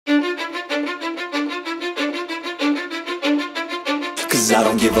Cause I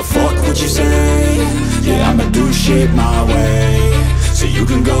don't give a fuck what you say. Yeah, I'ma do shit my way. So you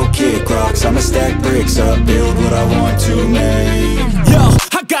can go kick rocks, I'ma stack bricks up, build what I want to make. Yo,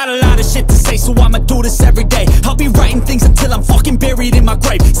 I got a lot of shit to say, so I'ma do this every day. I'll be writing things until I'm fucking buried in my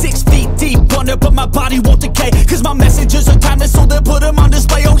grave. 6 feet deep under, but my body won't decay. Cause my messages are timeless, so they'll put them on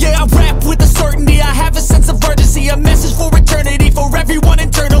display. Oh yeah, I rap with a certainty, I have a sense of urgency. A message for eternity, for everyone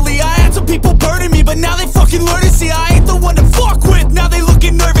internally. I had some people burning me, but now they fucking learn to see I ain't the one to fuck with, now they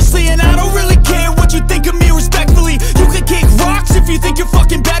looking nervously. And I don't really care what you think of me, respectfully. You can kick rocks if you think you're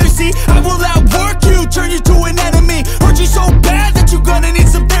fucking better, see. I will outwork you, turn you to an enemy. Hurt you so bad that you're gonna need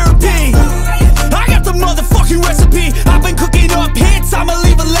some therapy. I got the motherfucking recipe, I've been cooking up hits, I'ma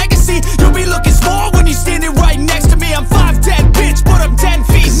leave a legacy. You'll be looking small when you're standing right next to me. I'm 5'10", bitch, but I'm 10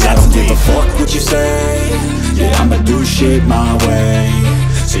 feet next to me. I don't give a fuck what you say. Yeah, I'ma do shit my way.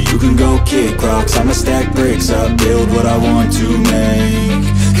 So you can go kick rocks, I'ma stack bricks up, build what I want to make.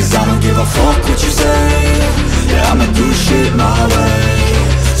 Cause I don't give a fuck what you say. Yeah, I'ma do shit my way.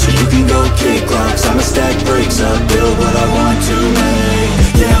 So you can go kick rocks, I'ma stack bricks up, build what I want to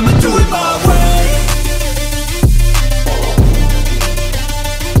make. Yeah, I'ma do it my way.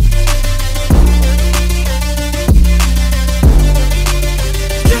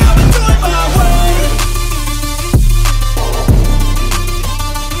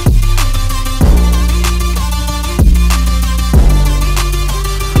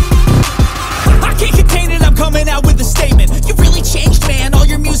 Coming out with a statement. You really changed, man, all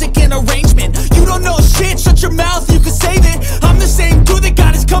your music and arrangement. You don't know shit, shut your mouth, you can save it. I'm the same dude that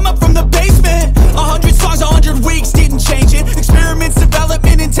got his come up from the basement. 100 songs, 100 weeks, didn't change it. Experiments,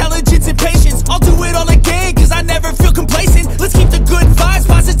 development, intelligence, and patience. I'll do it all again, cause I never feel complacent. Let's keep the good vibes,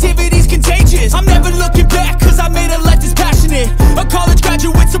 positivity's contagious. I'm never looking back, cause I made a life that's passionate. A college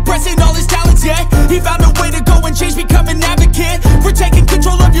graduate suppressing all his talents, yeah. He found a way to go and change, become an advocate. For taking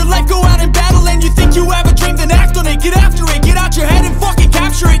control of your life, go out and battle. And you think you have a dream, then act on it, get after it. Get out your head and fucking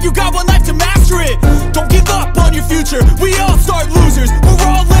capture it. You got one life to master it. Don't give up on your future, we all start losers. We're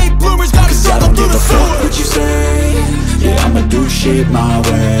all late bloomers, gotta struggle through the sewer. I don't give a fuck what you say. Yeah, I'ma do shit my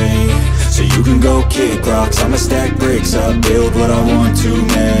way. So you can go kick rocks, I'ma stack bricks up, build what I want to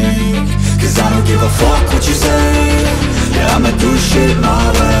make. Cause I don't give a fuck what you say. Yeah, I'ma do shit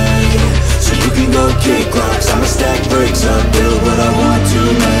my way. So you can go kick rocks, I'ma stack bricks up, build what I want to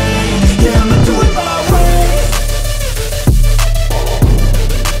make. Yeah, I'ma do it my way.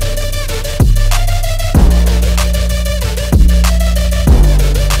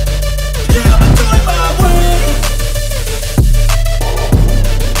 Yeah, I'ma do it my way.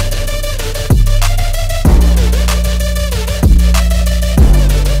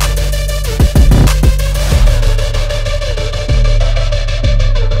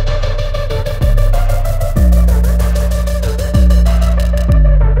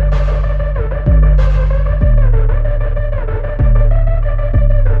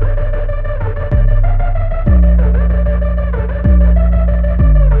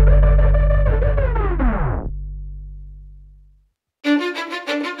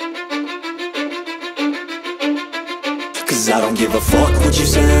 Cause I don't give a fuck what you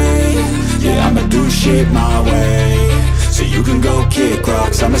say. Yeah, I'ma do shit my way. So you can go kick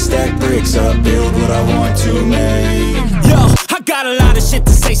rocks, I'ma stack bricks up, build what I want to make. Yo, I got a lot of shit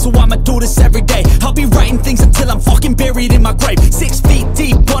to say, so I'ma do this every day. I'll be writing things until I'm fucking buried in my grave. 6 feet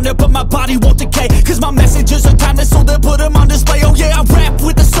deep under, but my body won't decay. Cause my messages are timeless, so they'll put them on display. Oh yeah, I rap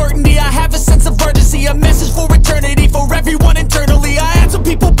with a certainty, I have a sense of urgency. A message for eternity, for everyone internally. I had some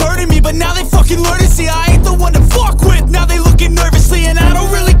people burning me, but now they fucking learn to see I ain't the one to fuck with, now they looking nervously. And I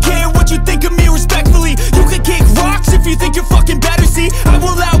don't really care what you think of me, respectfully. You can kick rocks if you think you're fucking better, see. I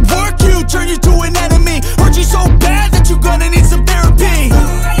will outwork you, turn you to an enemy. Hurt you so bad that you're gonna need some therapy.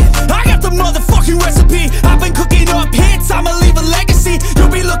 I got the motherfucking recipe, I've been cooking up hits, I'ma leave a legacy.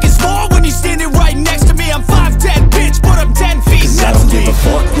 You'll be looking small when you're standing right next to me. I'm 5'10", bitch, but I'm 10 feet next to me. I don't give a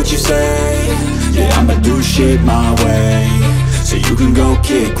fuck what you say. Yeah, I'ma do shit my way. So you can go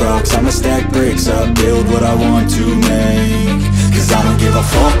kick rocks, I'ma stack bricks up, build what I want to make. Cause I don't give a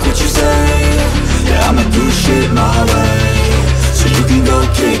fuck what you say. Yeah, I'ma do shit my way. So you can go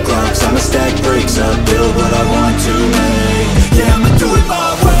kick rocks, I'ma stack bricks up, build what